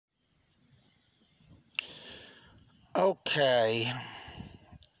Okay,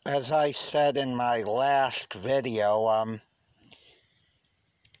 as I said in my last video,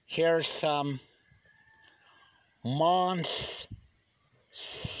 here's some Mons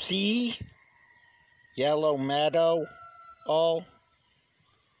C yellow meadow,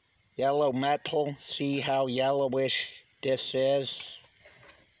 yellow metal. See how yellowish this is?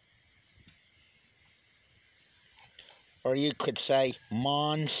 Or you could say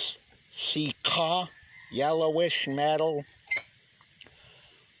Mons C Ka, yellowish metal.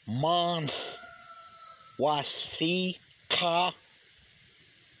 Mons Wasi Ka,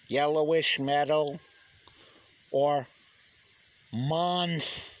 yellowish metal. Or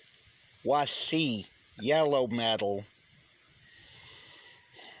Mons Wasi, yellow metal.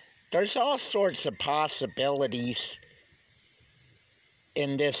 There's all sorts of possibilities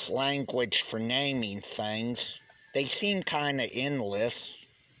in this language for naming things. They seem kind of endless.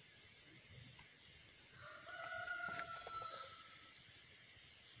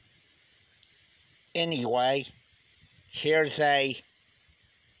 Anyway, here's a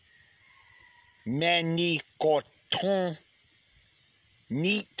yilanahita,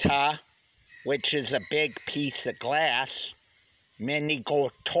 which is a big piece of glass.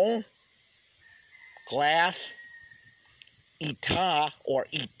 Yilanahita, glass. Ita or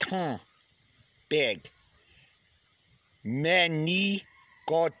itan, big.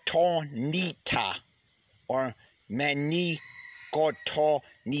 Yilanahita or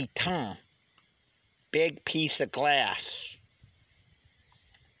yilanahita, big piece of glass.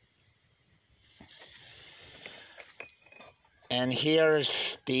 And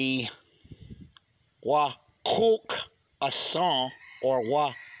here's the waquk asan or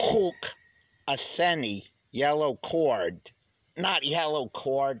waquk aseni, yellow cord. Not yellow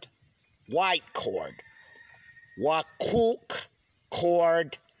cord, white cord. Waquk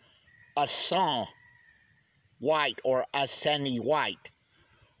cord asan, white or aseni, white.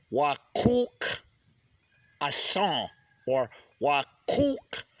 Waquk asan or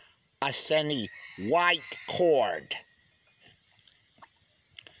waquk aseni, white cord.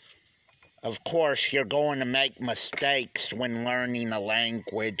 Of course, you're going to make mistakes when learning a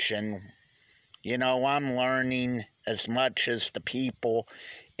language, and you know, I'm learning as much as the people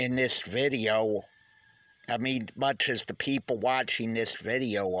in this video, much as the people watching this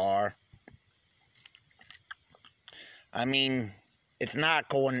video are. It's not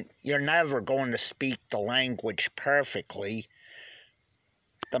going, you're never going to speak the language perfectly.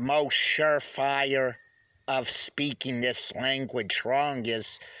 The most surefire of speaking this language wrong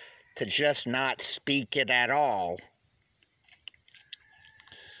is to just not speak it at all.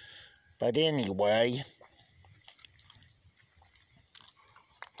 But anyway,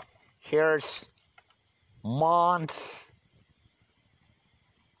 here's Mons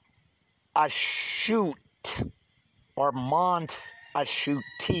achute or Mons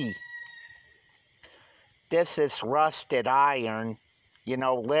achotate. This is rusted iron. You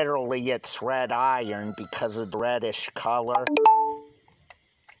know, literally it's red iron because of the reddish color.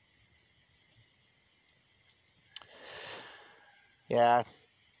 Yeah.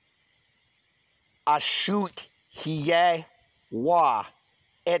 Achutihiyewa.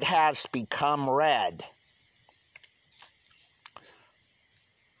 It has become red.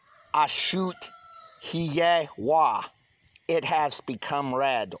 Achutihiyewa. It has become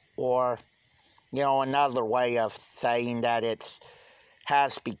red. Or, you know, another way of saying that it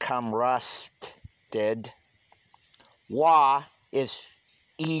has become rusted. Wa is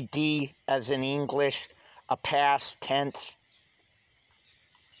ed as in English, a past tense.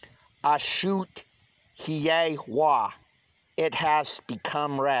 Achutihiyewa. It has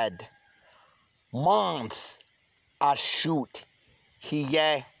become red. Mons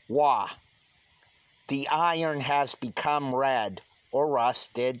achutihiyewa. The iron has become red or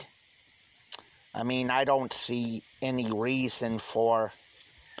rusted. I don't see any reason for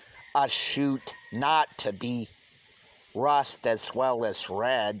achute not to be rust as well as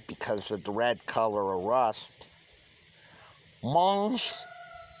red because of the red color of rust. Mons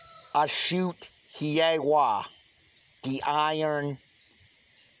achutihiyewa. The iron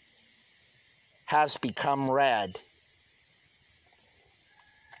has become red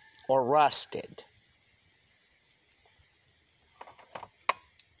or rusted.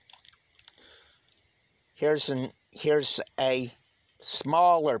 Here's a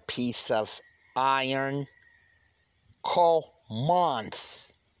smaller piece of iron,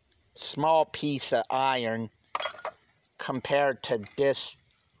 colonists, small piece of iron compared to this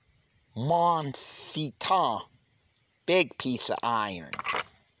monsitan, big piece of iron.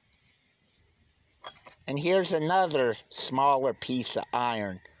 And here's another smaller piece of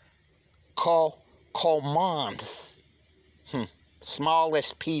iron, colonists,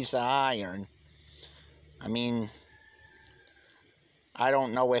 smallest piece of iron. I mean, I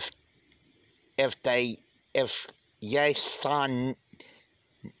don't know if Yasan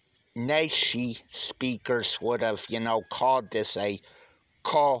Nashi speakers would have, called this a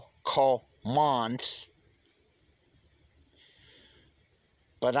mons.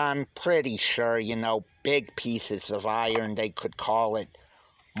 But I'm pretty sure, big pieces of iron, they could call it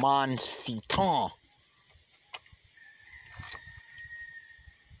monsiton.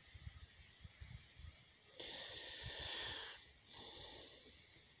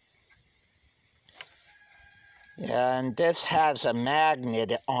 Yeah, and this has a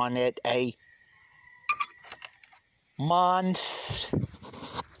magnet on it, a mons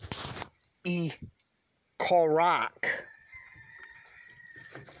e korak.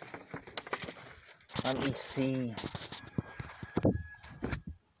 Let me see.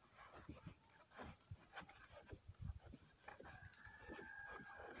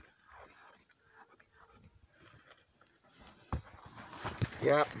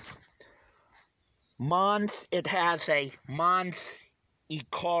 Yep. It has a mons e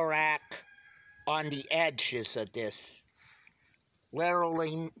korak on the edges of this.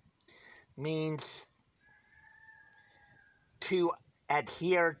 Literally means to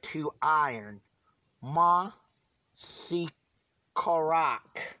adhere to iron. Si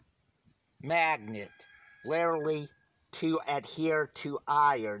korak, magnet, literally to adhere to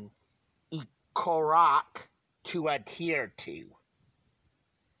iron. Korak, to adhere to.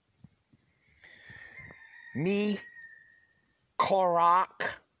 Me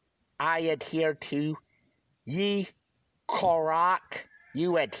korak, I adhere to. Ye korak,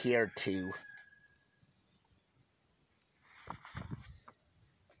 you adhere to.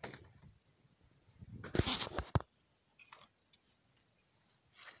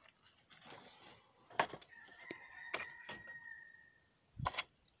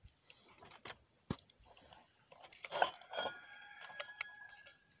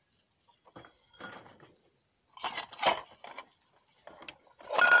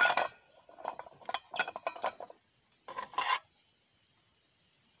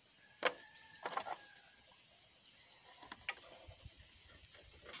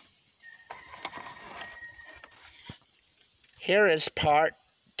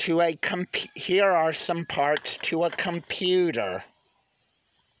 Here are some parts to a computer.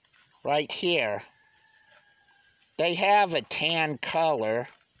 Right here. They have a tan color,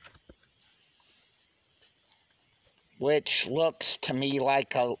 which looks to me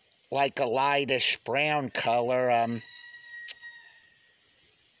like a lightish brown color.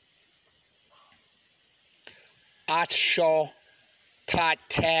 Achotate,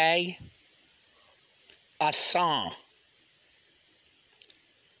 asan.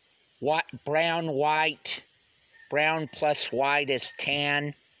 Brown plus white is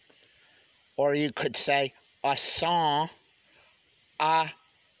tan. Or you could say asan,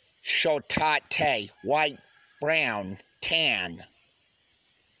 achotate, white, brown, tan.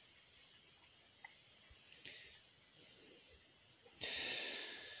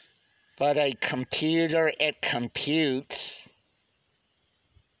 But a computer, it computes.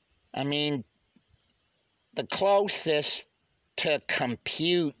 I mean, the closest to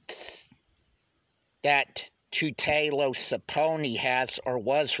computes that tutelo saponi has or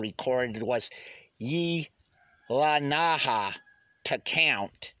was recorded was yilanaha, to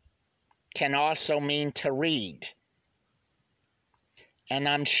count. Can also mean to read. And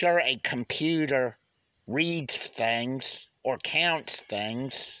I'm sure a computer reads things or counts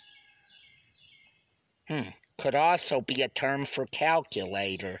things. Could also be a term for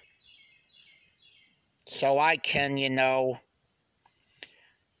calculator. So I can,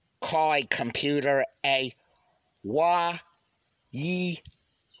 call a computer a wayilanahha,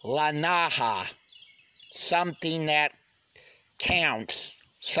 something that counts,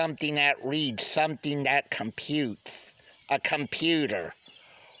 something that reads, something that computes, a computer.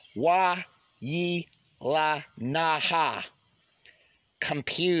 Wayilanaha,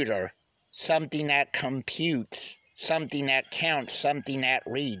 computer, something that computes, something that counts, something that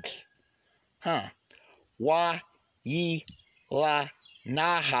reads.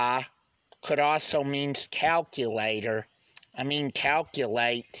 Wayilanahha could also mean calculator. I mean,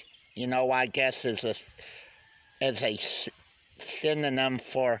 calculate, I guess is a synonym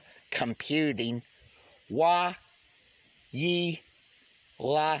for computing. Wayilanaha.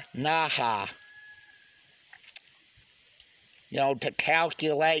 To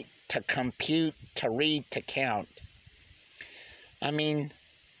calculate, to compute, to read, to count. I mean,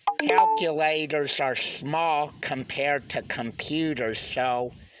 calculators are small compared to computers,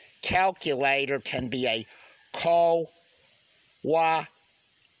 so calculator can be a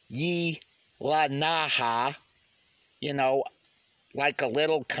wayilanaha, you know, like a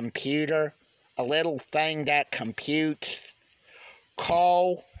little computer, a little thing that computes.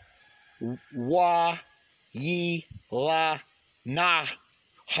 Kowayilanaha,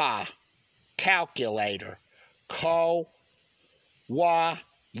 calculator.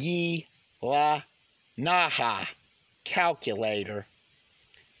 Kowayilanaha, calculator.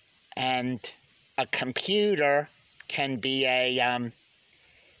 And a computer can be a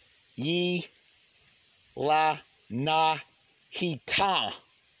yilanahita,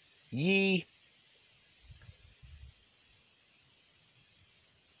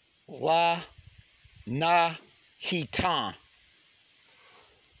 yilanahita.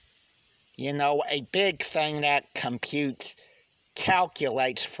 You know, a big thing that computes,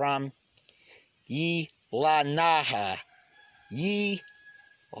 calculates from yilanaha,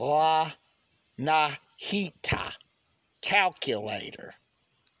 yilanahita, calculator.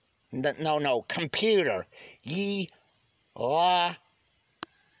 No, computer. Yilanahita,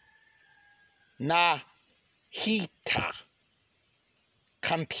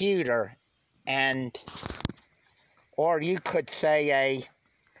 computer. And, or you could say a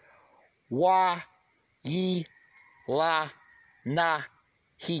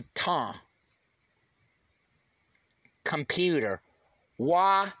wayilanahita, computer.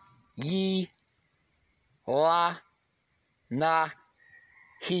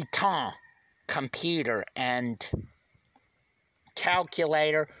 Wayilanahita, computer. And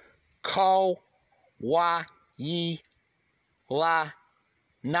calculator, kowayilanaha,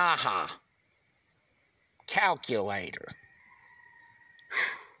 calculator.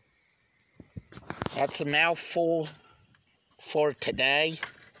 That's a mouthful for today.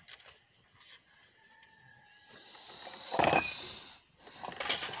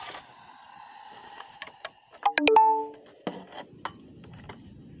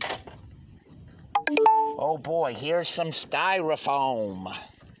 Oh boy, here's some styrofoam.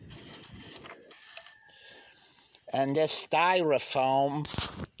 And this styrofoam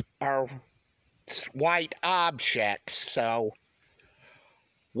are white objects, so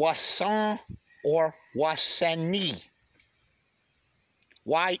wasan or waseni.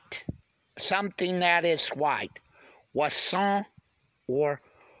 White, something that is white. Wasan or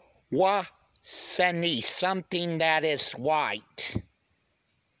waseni, something that is white.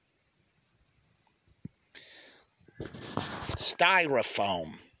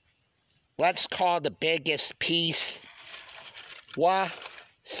 Styrofoam. Let's call the biggest piece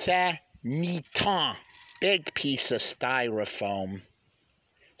wasanita, big piece of styrofoam.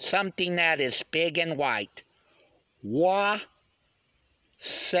 Something that is big and white. Wasanita,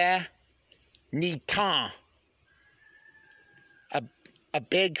 a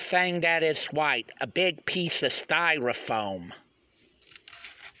big thing that is white, a big piece of styrofoam.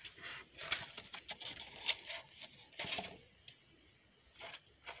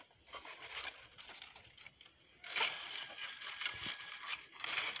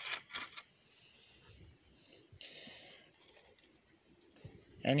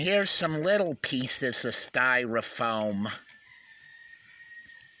 And here's some little pieces of styrofoam.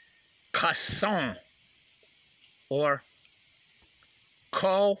 Asan or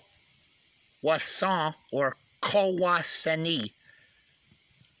wasan or waseni.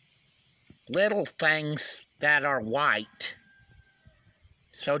 Little things that are white.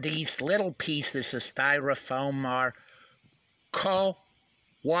 So these little pieces of styrofoam are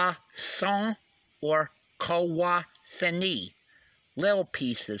wasan or waseni. Little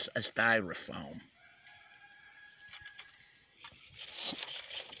pieces of styrofoam.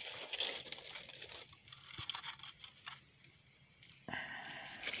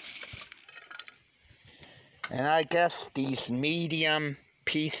 And I guess these medium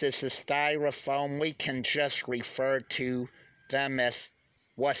pieces of styrofoam, we can just refer to them as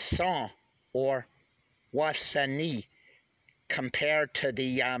wasan or waseni compared to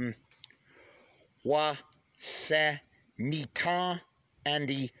the wasanita and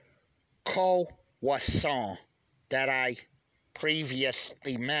the wasan that I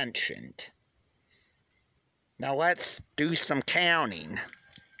previously mentioned. Now let's do some counting.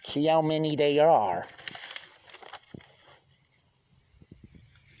 See how many there are.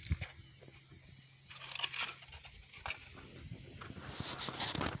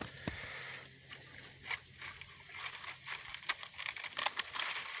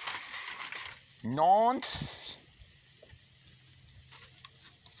 Nouns,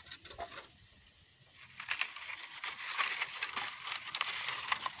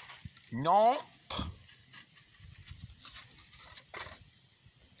 noun,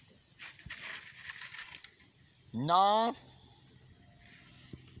 noun,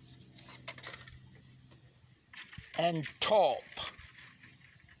 and top.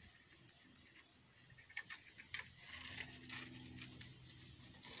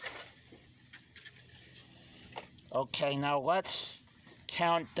 Okay, now let's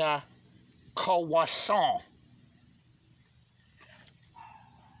count the croissant.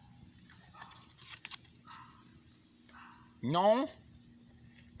 Non,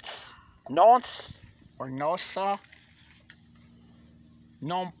 nonce or nosa,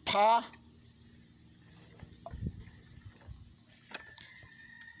 non pas,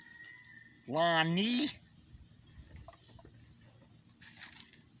 lani,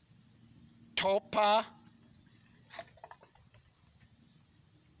 topa,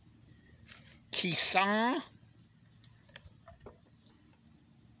 kisan,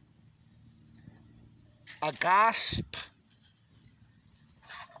 agasp,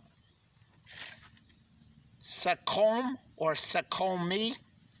 sacom or sacomi,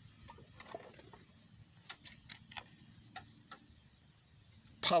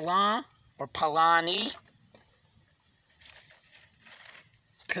 palan or palani,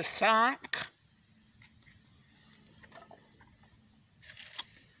 kasank,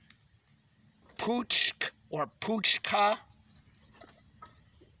 puchk or puchka,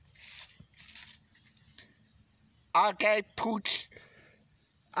 age puch,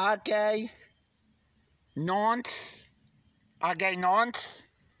 age nonce, age nonce,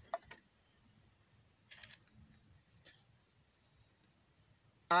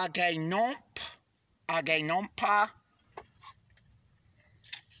 age nomp, age nompa,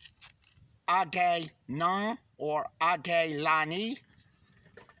 age non or age lani,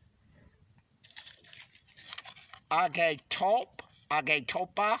 age top, age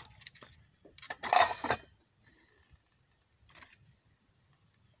topa,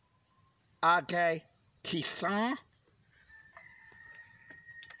 age kisan,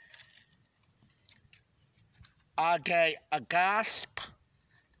 age agasp,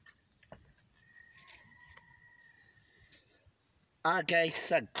 age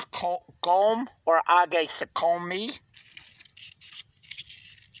sagom or age sacomi,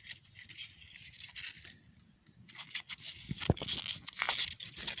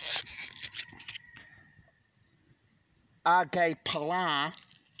 age palan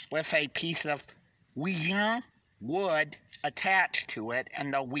with a piece of wayan wood attached to it,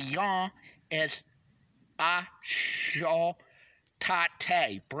 and the wayan is achotate,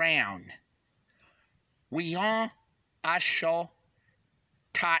 brown. Wayan achotate,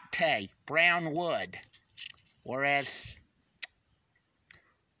 brown wood, whereas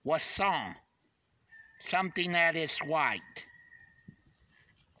wasan, something that is white.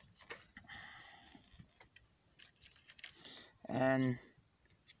 And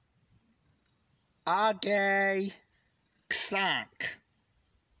age ksank,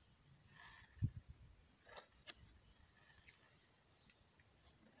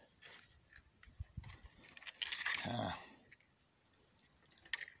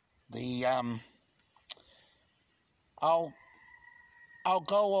 I'll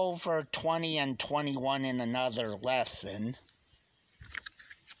go over 20 and 21 in another lesson,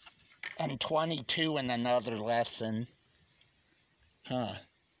 and 22 in another lesson.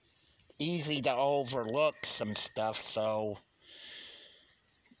 Easy to overlook some stuff, so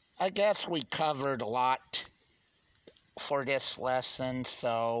I guess we covered a lot for this lesson,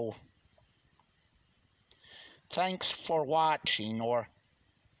 so thanks for watching, or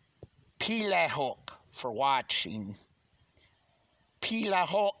pilahok for watching.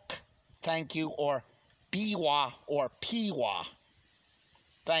 Pilahok, thank you, or biwa or piwa,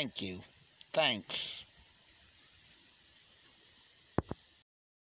 thank you, thanks.